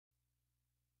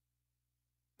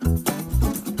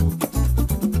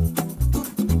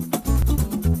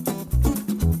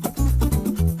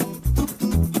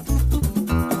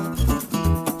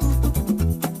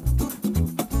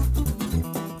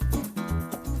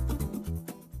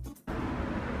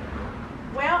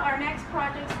next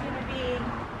project's going to be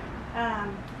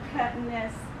cutting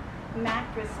this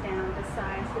mattress down to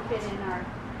size to fit in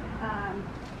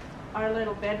our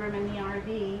little bedroom in the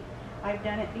RV. I've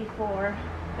done it before.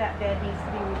 That bed needs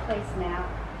to be replaced now,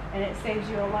 and it saves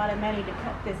you a lot of money to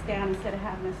cut this down instead of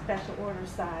having a special order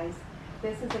size.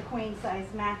 This is a queen size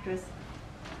mattress.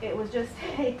 It was just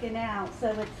taken out, so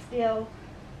it's still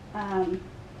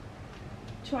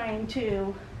trying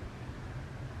to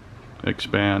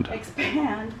expand.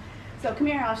 So come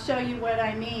here, I'll show you what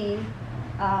I mean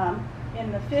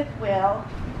in the fifth wheel.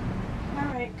 All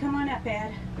right, come on up,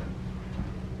 Ed.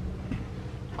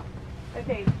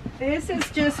 Okay, this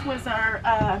was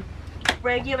our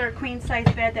regular queen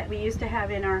size bed that we used to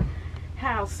have in our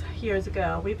house years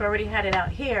ago. We've already had it out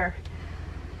here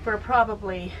for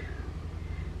probably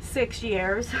 6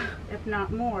 years, if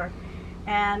not more.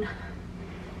 And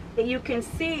you can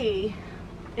see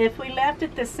if we left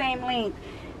it the same length,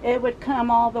 it would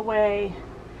come all the way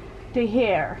to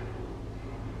here.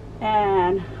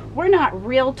 And we're not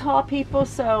real tall people,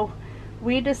 so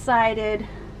we decided,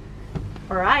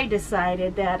 or I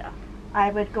decided, that I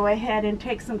would go ahead and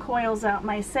take some coils out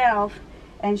myself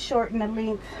and shorten the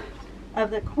length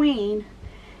of the queen,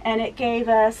 and it gave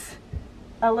us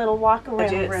a little walk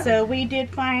around room. So we did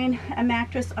find a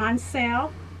mattress on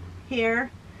sale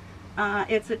here.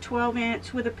 It's a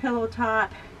 12-inch with a pillow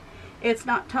top. It's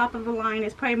not top of the line,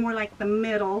 it's probably more like the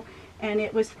middle, and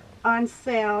it was on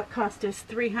sale. It cost us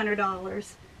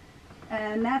 $300,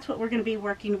 and that's what we're going to be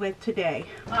working with today.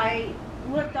 I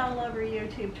looked all over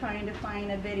YouTube trying to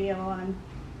find a video on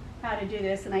how to do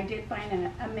this, and I did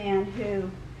find a man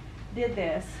who did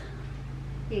this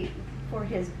for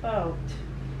his boat.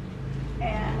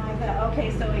 And I thought,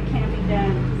 okay, so it can be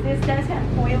done. This does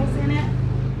have coils in it.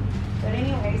 But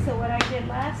anyway, so what I did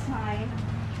last time,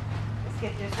 let's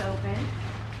get this open,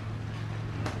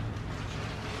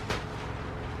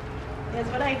 is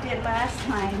what I did last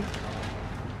time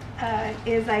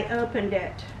is I opened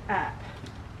it up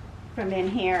from in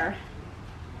here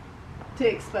to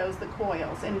expose the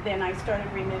coils, and then I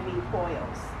started removing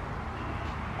coils.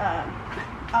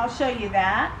 I'll show you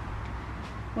that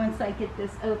once I get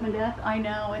this opened up. I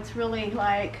know it's really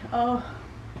like, oh,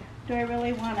 do I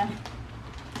really want to?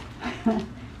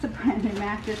 It's a brand new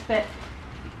mattress, but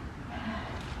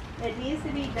it needs to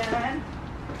be done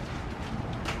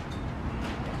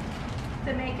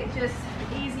to make it just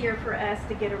easier for us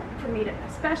to get,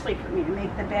 especially for me to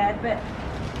make the bed, but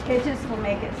it just will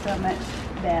make it so much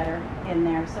better in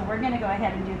there. So we're going to go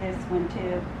ahead and do this one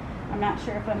too. I'm not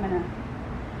sure if I'm going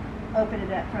to open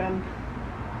it up from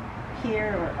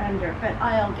here or under, but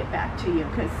I'll get back to you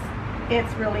because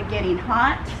it's really getting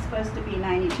hot. It's supposed to be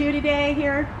 92 today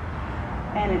here,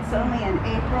 and it's only in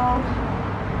April,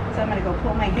 so I'm going to go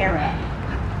pull my hair up.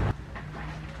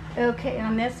 Okay,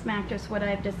 on this mattress, what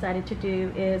I've decided to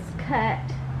do is cut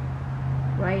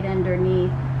right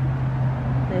underneath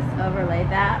this overlay.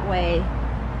 That way,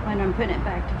 when I'm putting it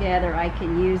back together, I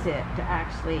can use it to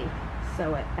actually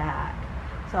sew it back.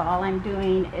 So all I'm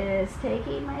doing is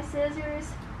taking my scissors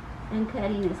and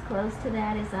cutting as close to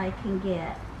that as I can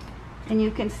get. And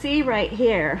you can see right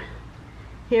here,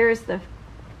 here's the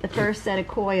first set of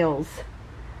coils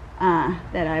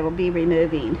that I will be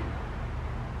removing.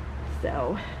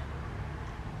 So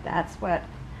that's what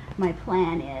my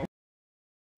plan is.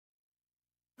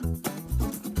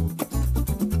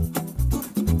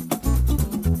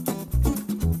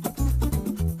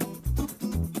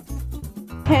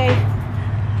 Okay,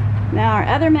 now our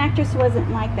other mattress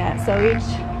wasn't like that, so each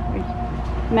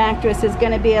mattress is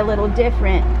going to be a little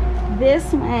different.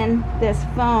 This one, this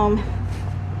foam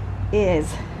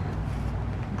is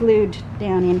glued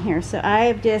down in here, so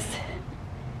I've just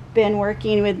been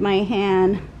working with my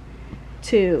hand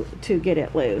to get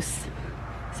it loose,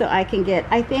 so I can get,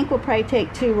 I think we'll probably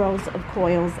take 2 rows of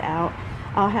coils out.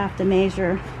 I'll have to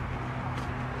measure,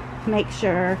 make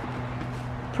sure,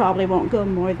 probably won't go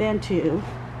more than 2,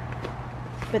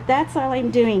 but that's all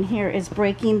I'm doing here is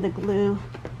breaking the glue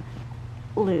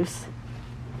loose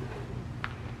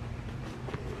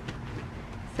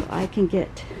so I can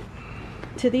get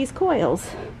to these coils.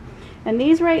 And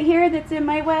these right here that's in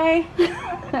my way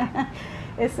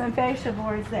is some fascia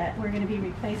boards that we're going to be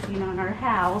replacing on our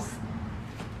house.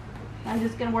 I'm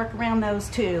just going to work around those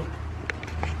too.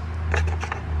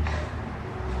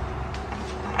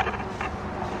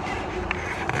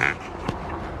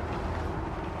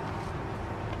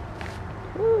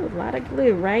 Ooh, a lot of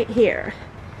glue right here.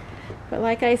 But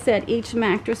like I said, each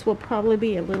mattress will probably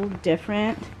be a little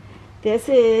different. This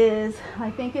is,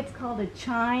 I think it's called a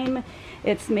Chime.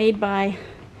 It's made by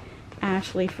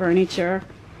Ashley Furniture.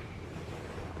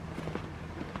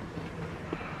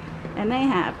 And they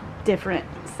have different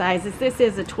sizes. This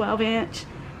is a 12-inch.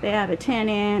 They have a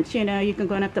 10-inch, you know, you can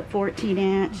go up to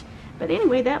 14-inch. But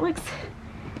anyway, that looks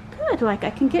good, like I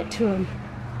can get to them.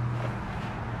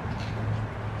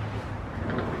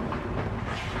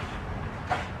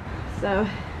 So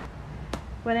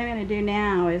what I'm going to do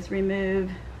now is remove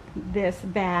this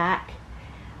back.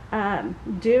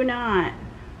 Do not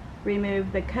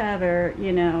remove the cover,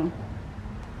 you know,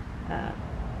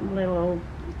 little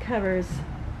covers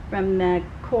from the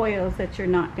coils that you're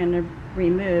not going to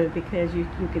remove, because you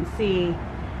can see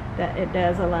that it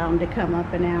does allow them to come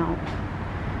up and out.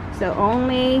 So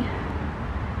only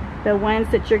the ones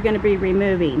that you're going to be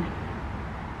removing,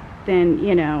 then,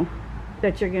 you know,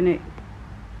 that you're going to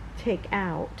take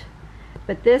out.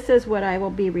 But this is what I will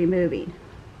be removing,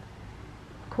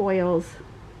 coils,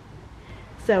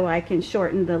 so I can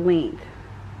shorten the length.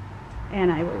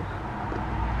 And I will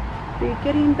be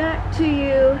getting back to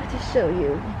you to show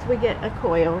you once we get a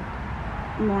coil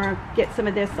more, get some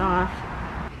of this off.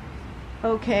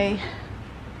 Okay,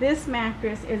 this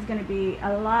mattress is going to be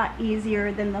a lot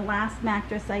easier than the last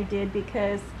mattress I did,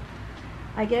 because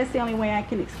I guess the only way I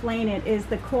can explain it is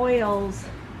the coils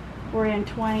were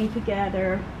entwined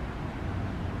together,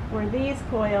 where these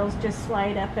coils just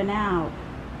slide up and out.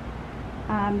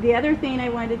 The other thing I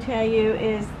wanted to tell you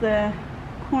is the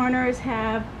corners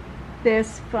have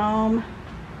this foam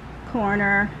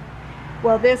corner.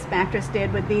 Well, this mattress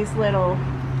did, with these little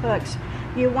hooks.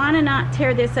 You want to not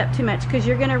tear this up too much, because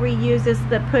you're going to reuse this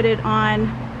to put it on,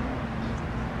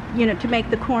 you know, to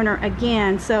make the corner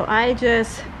again. So I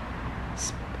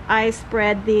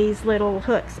spread these little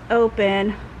hooks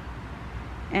open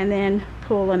and then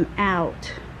pull them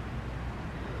out,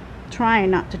 trying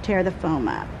not to tear the foam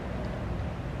up.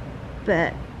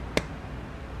 But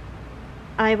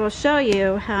I will show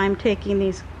you how I'm taking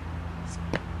these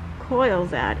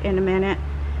coils out in a minute.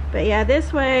 But yeah,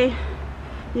 this way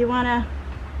you want to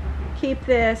keep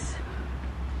this,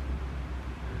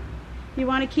 you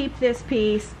want to keep this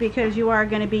piece, because you are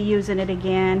going to be using it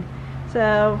again.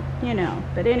 So, you know,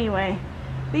 but anyway,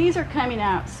 these are coming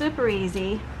out super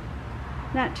easy,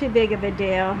 not too big of a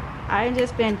deal. I've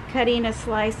just been cutting a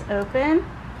slice open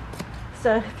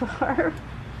so far,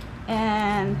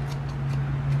 and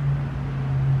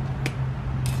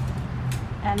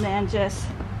then just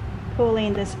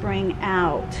pulling the spring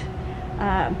out.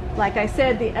 Like I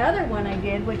said, the other one I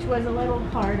did, which was a little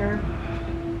harder,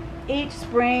 each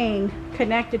spring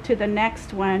connected to the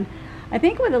next one, I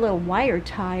think with a little wire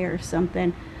tie or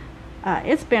something.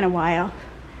 It's been a while,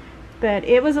 but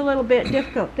it was a little bit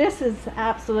difficult. This is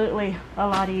absolutely a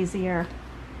lot easier.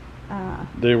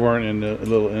 They weren't in the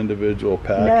little individual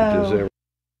packages. No.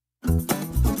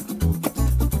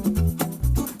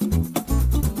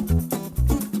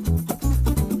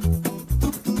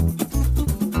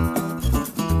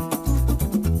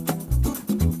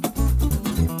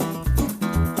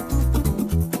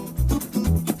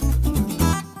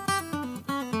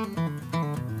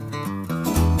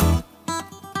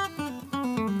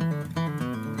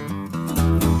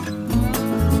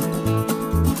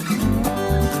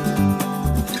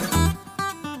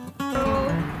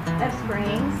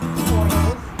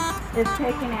 Is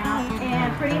taken out,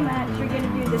 and pretty much you're going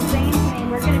to do the same thing.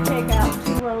 We're going to take out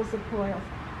 2 rows of coils.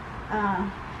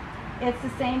 It's the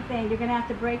same thing. You're going to have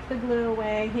to break the glue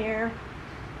away here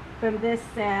from this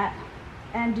set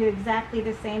and do exactly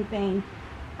the same thing,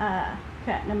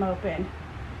 cutting them open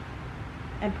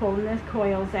and pulling the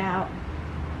coils out.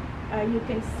 You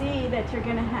can see that you're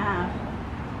going to have,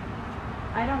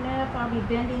 I don't know if I'll be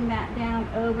bending that down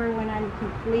over when I'm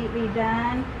completely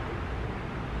done.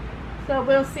 So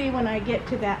we'll see when I get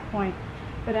to that point.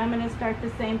 But I'm going to start the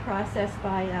same process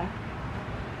by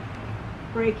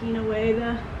breaking away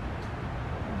the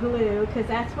glue, because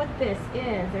that's what this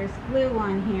is. There's glue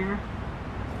on here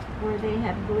where they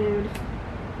have glued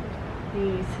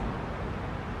these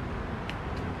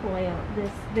coil,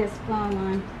 this foam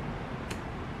on,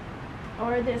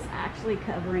 or this actually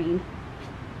covering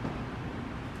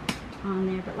on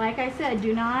there. But like I said,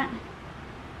 do not,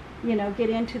 you know, get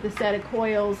into the set of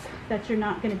coils that you're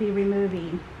not going to be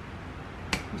removing.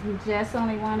 You just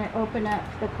only want to open up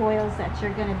the coils that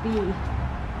you're going to be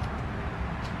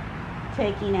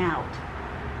taking out.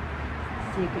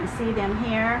 So you can see them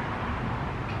here.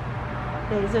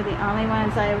 These are the only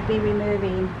ones I will be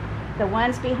removing. The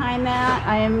ones behind that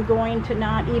I am going to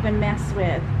not even mess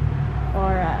with,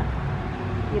 or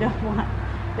you don't want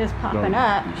this popping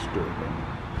up.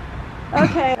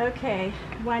 Okay,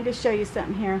 wanted to show you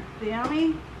something here. The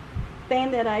only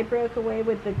thing that I broke away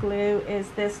with the glue is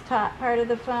this top part of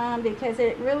the foam, because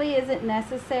it really isn't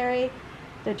necessary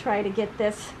to try to get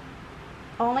this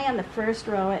only on the first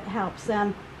row it helps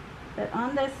them, but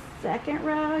on the second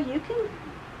row you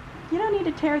don't need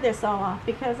to tear this all off,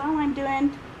 because all I'm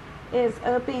doing is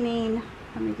opening.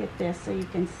 Let me get this so you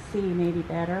can see maybe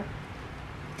better.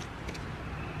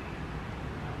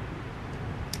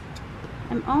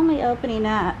 I'm only opening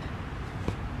up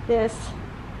this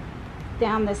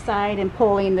down the side and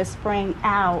pulling the spring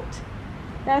out.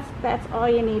 That's all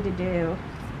you need to do.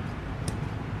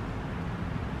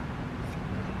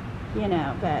 You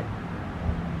know, but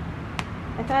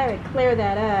I thought I would clear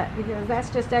that up because that's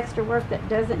just extra work that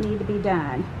doesn't need to be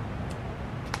done.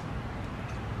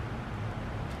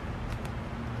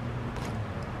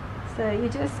 So you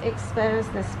just expose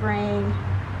the spring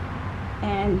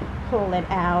and pull it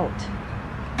out.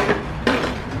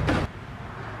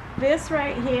 This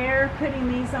right here,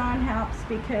 putting these on helps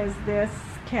because this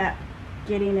kept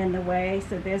getting in the way.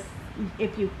 So this,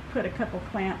 if you put a couple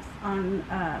clamps on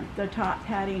the top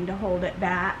padding to hold it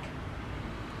back,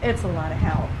 it's a lot of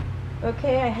help.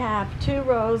 Okay, I have 2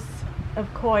 rows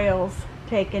of coils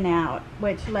taken out,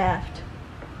 which left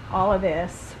all of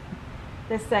this.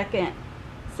 The second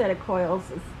set of coils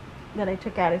that I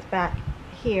took out is back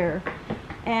here.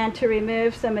 And to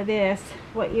remove some of this,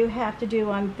 what you have to do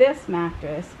on this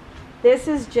mattress, this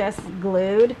is just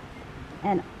glued,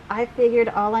 and I figured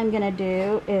all I'm gonna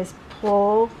do is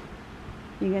pull.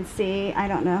 You can see, I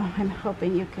don't know, I'm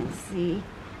hoping you can see,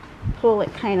 pull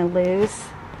it kind of loose.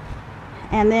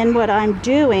 And then what I'm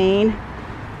doing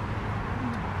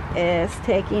is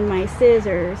taking my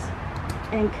scissors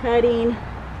and cutting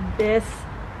this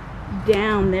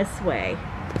down this way.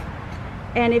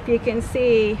 And if you can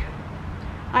see,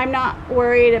 I'm not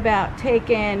worried about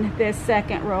taking this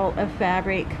second roll of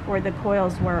fabric where the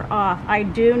coils were off. I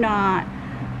do not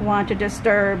want to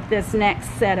disturb this next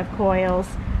set of coils,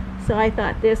 so I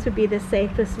thought this would be the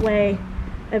safest way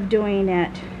of doing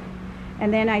it.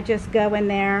 And then I just go in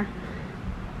there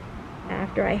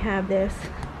after I have this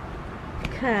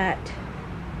cut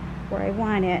where I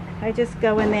want it. I just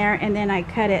go in there and then I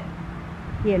cut it,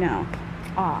 you know,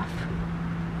 off,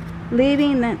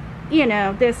 leaving the, you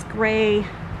know, this gray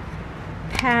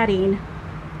padding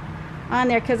on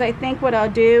there, because I think what I'll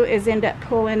do is end up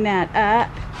pulling that up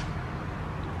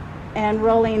and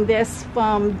rolling this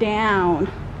foam down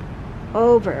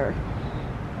over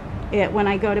it when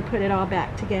I go to put it all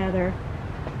back together.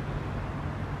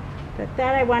 But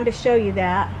that, I wanted to show you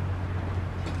that.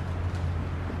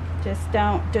 Just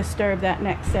don't disturb that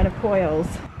next set of coils.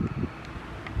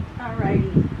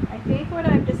 Alrighty, I think what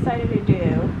I've decided to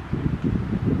do,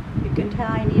 you can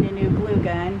tell I need a new glue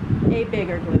gun, a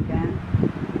bigger glue gun.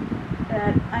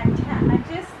 But I'm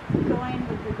just going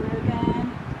with the glue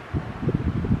gun,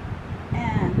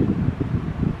 and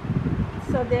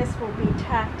so this will be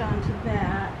tacked onto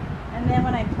that. And then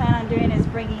what I plan on doing is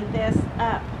bringing this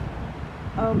up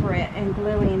over it and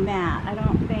gluing that.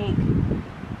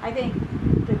 I think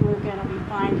the glue gun will be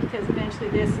fine, because eventually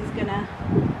this is gonna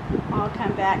all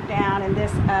come back down and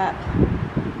this up,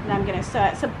 and I'm gonna sew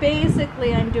it. So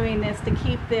basically I'm doing this to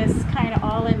keep this kind of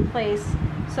all in place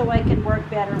so I can work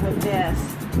better with this.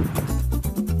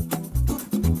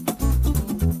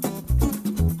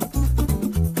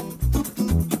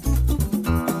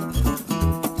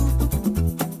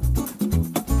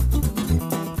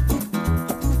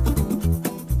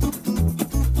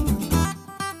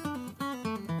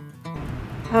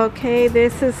 Okay,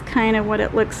 this is kind of what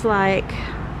it looks like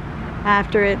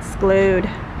after it's glued.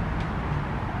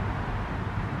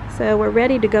 So we're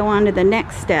ready to go on to the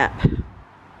next step.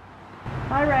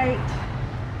 All right,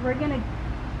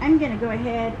 I'm gonna go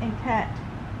ahead and cut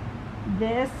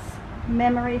this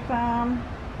memory foam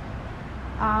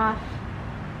off.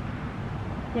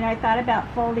 You know, I thought about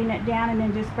folding it down and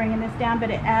then just bringing this down, but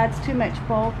it adds too much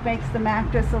bulk, makes the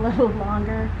mattress a little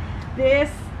longer. This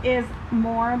is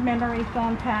more memory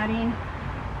foam padding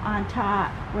on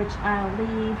top, which I'll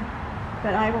leave,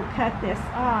 but I will cut this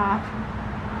off,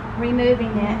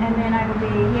 removing it, and then I will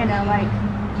be, you know,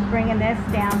 like bringing this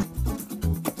down.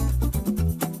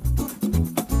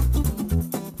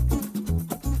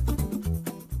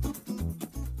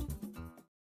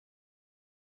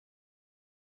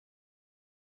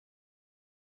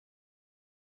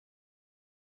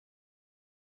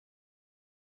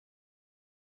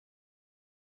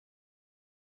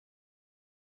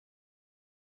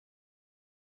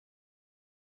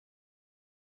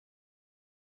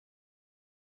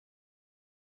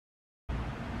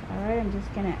 Alright, I'm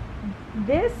just gonna,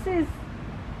 this is,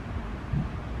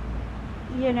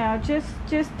 you know,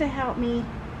 just to help me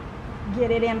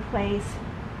get it in place,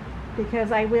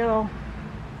 because I will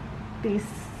be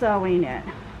sewing it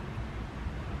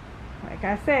like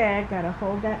like I said, gotta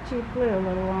hold that cheap glue a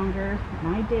little longer,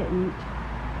 and I didn't.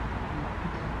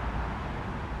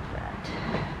 But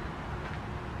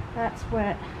that's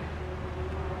what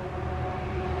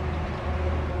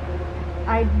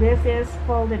this is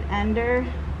folded under.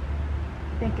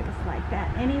 I think it was like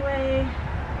that anyway.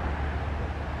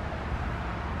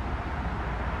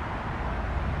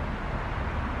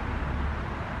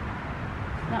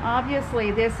 Now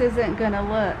obviously this isn't gonna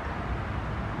look,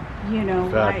 you know,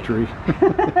 factory.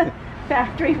 like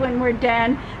factory when we're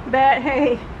done, but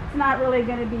hey, it's not really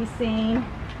gonna be seen.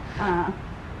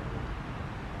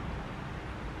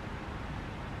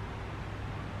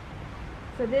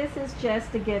 So this is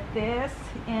just to get this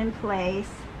in place.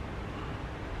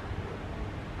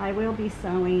 I will be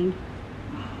sewing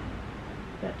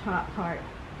the top part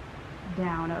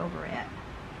down over it.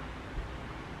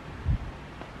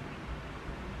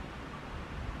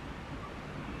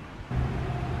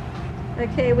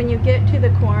 Okay, when you get to the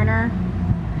corner,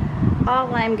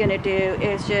 all I'm going to do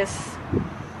is just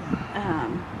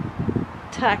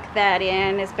tuck that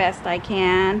in as best I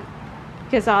can,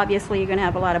 because obviously you're going to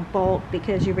have a lot of bulk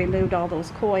because you removed all those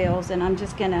coils, and I'm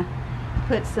just going to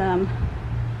put some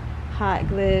hot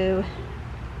glue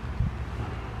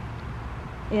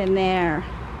in there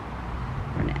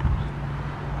for now.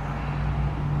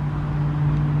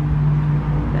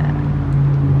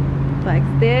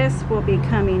 Like this will be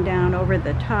coming down over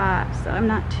the top, so I'm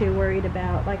not too worried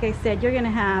about. Like I said, you're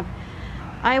gonna have,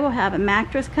 I will have a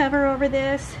mattress cover over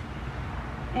this,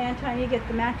 and time you get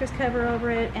the mattress cover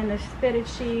over it and the fitted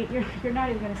sheet, you're not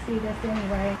even gonna see this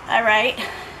anyway. All right,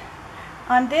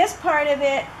 on this part of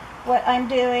it, what I'm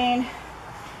doing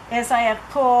is I have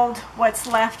pulled what's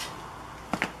left.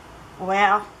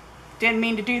 Well, didn't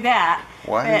mean to do that.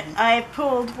 Why? But I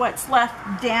pulled what's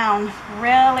left down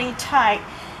really tight.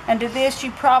 And to this,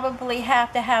 you probably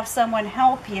have to have someone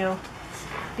help you,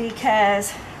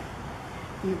 because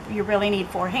you really need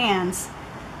 4 hands.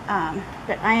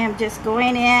 But I am just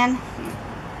going in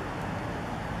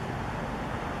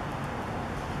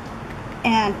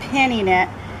and pinning it,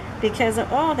 because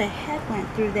oh, the head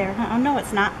went through there. Oh no,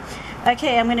 it's not.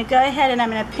 Okay, I'm going to go ahead and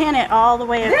I'm going to pin it all the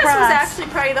way across. This was actually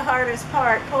probably the hardest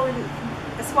part, pulling.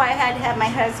 That's why I had to have my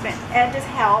husband Ed just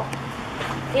help.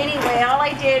 Anyway, all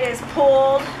I did is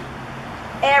pulled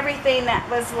everything that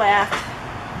was left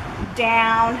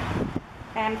down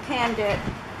and pinned it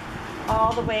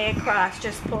all the way across,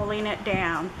 just pulling it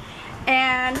down.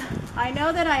 And I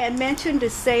know that I had mentioned to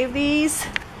save these,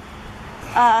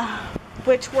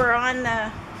 which were on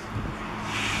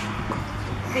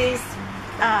these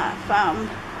foam,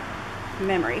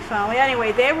 memory foam.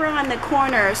 Anyway, they were on the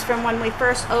corners from when we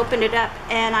first opened it up,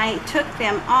 and I took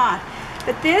them off.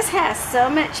 But this has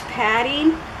so much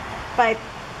padding by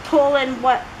pulling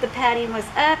what the padding was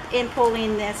up and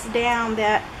pulling this down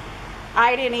that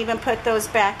I didn't even put those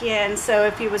back in. So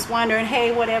if you was wondering,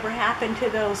 hey, whatever happened to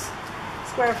those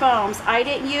square foams, I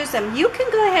didn't use them. You can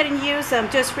go ahead and use them.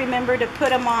 Just remember to put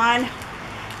them on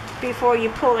before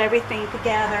you pull everything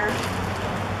together.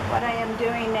 What I am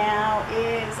doing now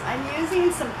is I'm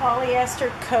using some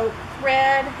polyester coat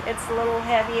thread. It's a little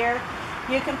heavier.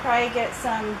 You can probably get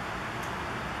some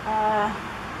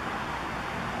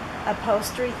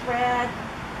upholstery thread,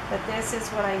 but this is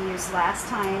what I used last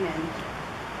time, and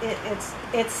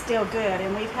it's still good,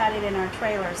 and we've had it in our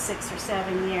trailer 6 or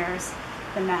 7 years,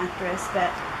 the mattress.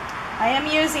 But I am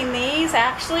using these.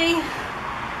 Actually,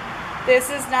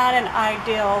 this is not an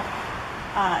ideal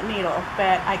needle,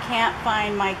 but I can't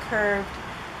find my curved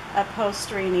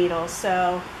upholstery needle,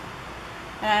 so,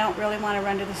 and I don't really want to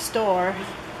run to the store,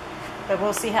 but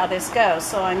we'll see how this goes.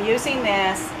 So I'm using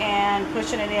this and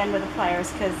pushing it in with the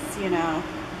pliers, because, you know,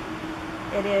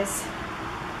 it is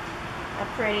a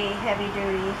pretty heavy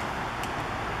duty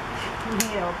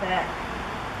needle. But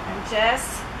I'm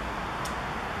just,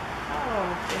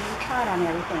 oh, getting caught on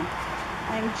everything.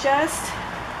 I'm just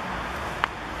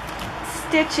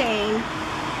stitching,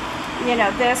 you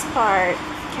know, this part,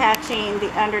 catching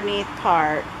the underneath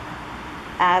part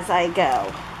as I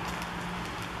go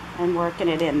and working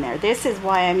it in there. This is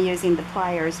why I'm using the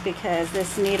pliers, because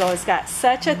this needle has got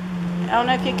such a, I don't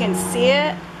know if you can see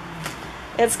it,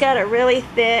 it's got a really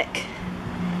thick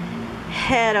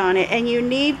head on it, and you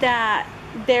need that.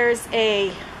 There's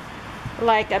a,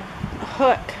 like a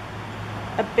hook,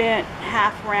 a bent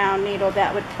half round needle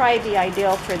that would probably be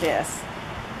ideal for this.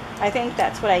 I think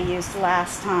that's what I used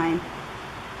last time.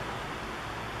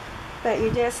 But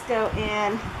you just go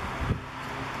in.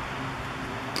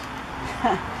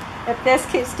 If this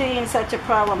keeps being such a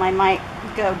problem, I might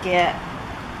go get,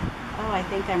 oh, I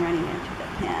think I'm running into the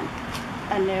pin,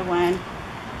 a new one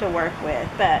to work with.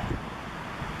 But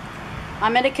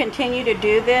I'm going to continue to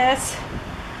do this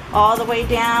all the way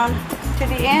down to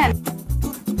the end.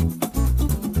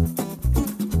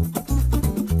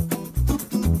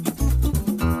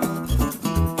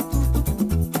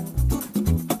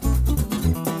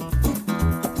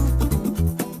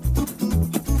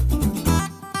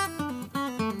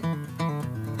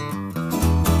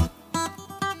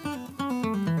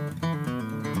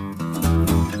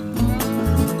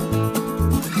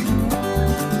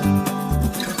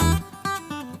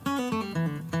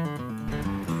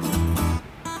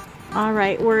 All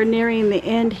right, we're nearing the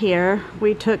end here.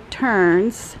 We took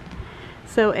turns.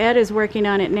 So Ed is working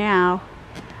on it now.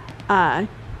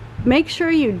 Make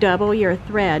sure you double your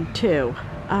thread too.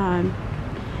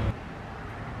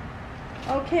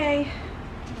 Okay,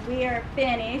 we are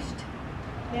finished.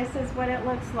 This is what it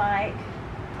looks like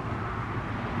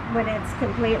when it's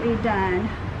completely done.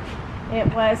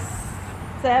 It was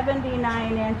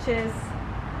 79 inches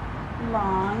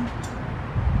long.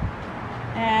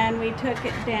 And we took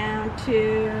it down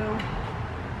to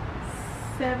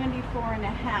 74.5,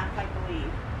 I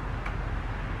believe.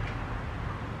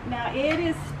 Now it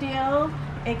is still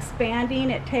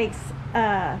expanding. It takes,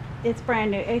 it's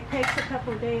brand new. It takes a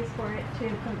couple of days for it to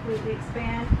completely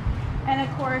expand. And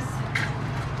of course,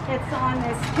 it's on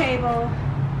this table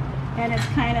and it's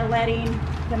kind of letting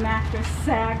the mattress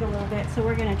sag a little bit. So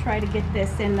we're going to try to get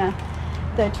this in the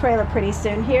trailer pretty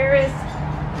soon. Here's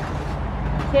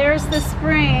the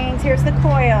springs, here's the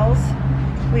coils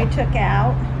we took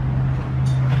out.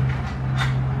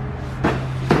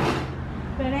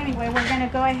 But anyway, we're going to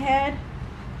go ahead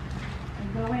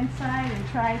and go inside and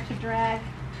try to drag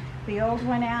the old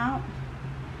one out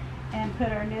and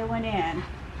put our new one in.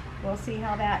 We'll see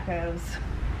how that goes.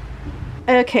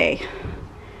 Okay,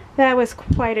 that was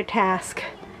quite a task.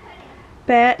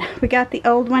 But we got the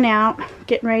old one out,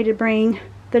 getting ready to bring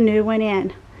the new one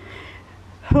in.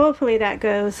 Hopefully that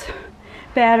goes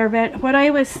better. But what I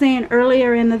was saying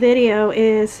earlier in the video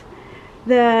is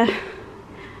I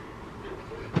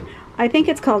think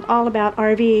it's called All About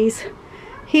RVs.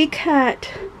 He cut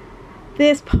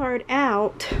this part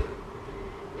out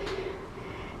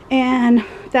and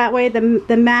that way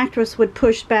the mattress would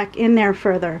push back in there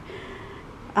further.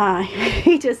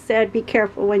 He just said be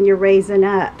careful when you're raising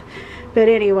up. But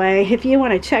anyway, if you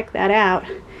want to check that out,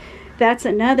 that's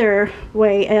another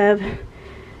way of,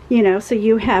 you know, so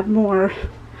you have more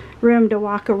room to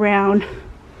walk around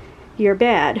your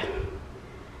bed.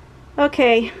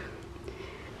 Okay,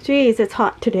 geez, it's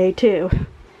hot today too.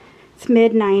 It's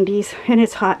mid-90s and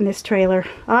it's hot in this trailer.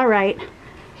 All right,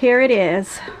 here it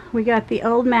is. We got the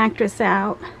old mattress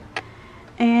out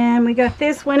and we got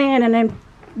this one in, and then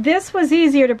this was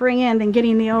easier to bring in than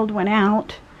getting the old one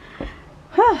out.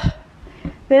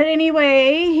 But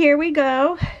anyway, here we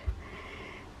go.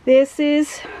 This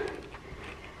is,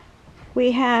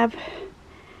 we have,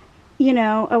 you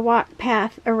know, a walk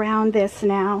path around this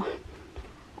now.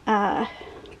 That's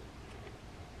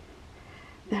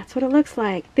what it looks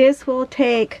like. This will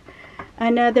take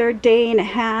another day and a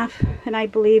half, and I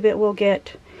believe it will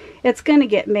get, it's going to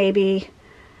get maybe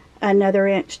another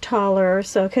inch taller or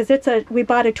so, because we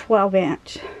bought a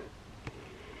 12-inch.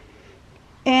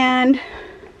 And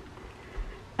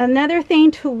another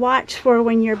thing to watch for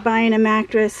when you're buying a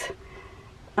mattress,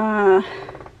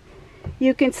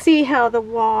 you can see how the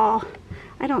wall,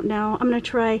 I don't know, I'm going to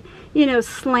try, you know,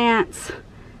 slants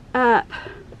up.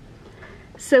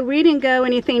 So we didn't go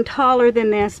anything taller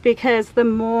than this because the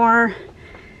more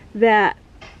that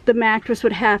the mattress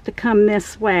would have to come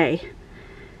this way.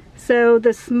 So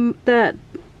the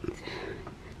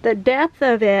depth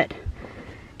of it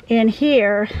in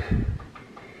here,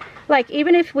 like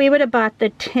even if we would have bought the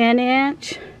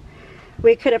 10-inch,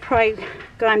 we could have probably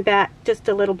gone back just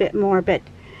a little bit more. But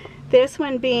this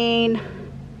one being,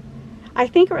 I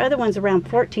think our other one's around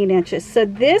 14 inches. So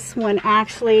this one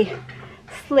actually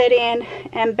slid in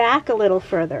and back a little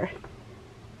further.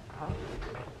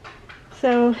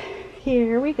 So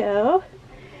here we go.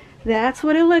 That's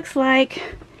what it looks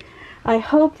like. I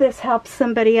hope this helps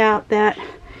somebody out that,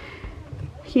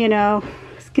 you know,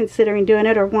 is considering doing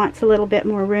it or wants a little bit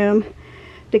more room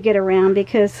to get around,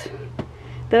 because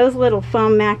those little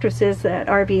foam mattresses that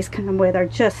RVs come with are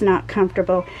just not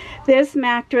comfortable. This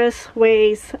mattress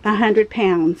weighs 100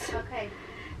 pounds. Okay.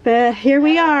 But here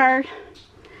we are.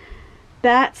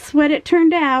 That's what it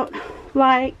turned out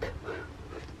like.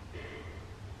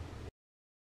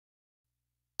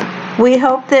 We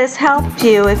hope this helped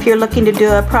you if you're looking to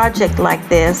do a project like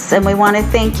this, and we want to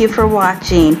thank you for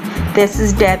watching. This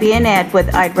is Debbie and Ed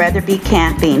with I'd Rather Be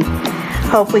Camping.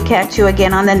 Hope we catch you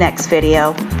again on the next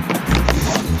video.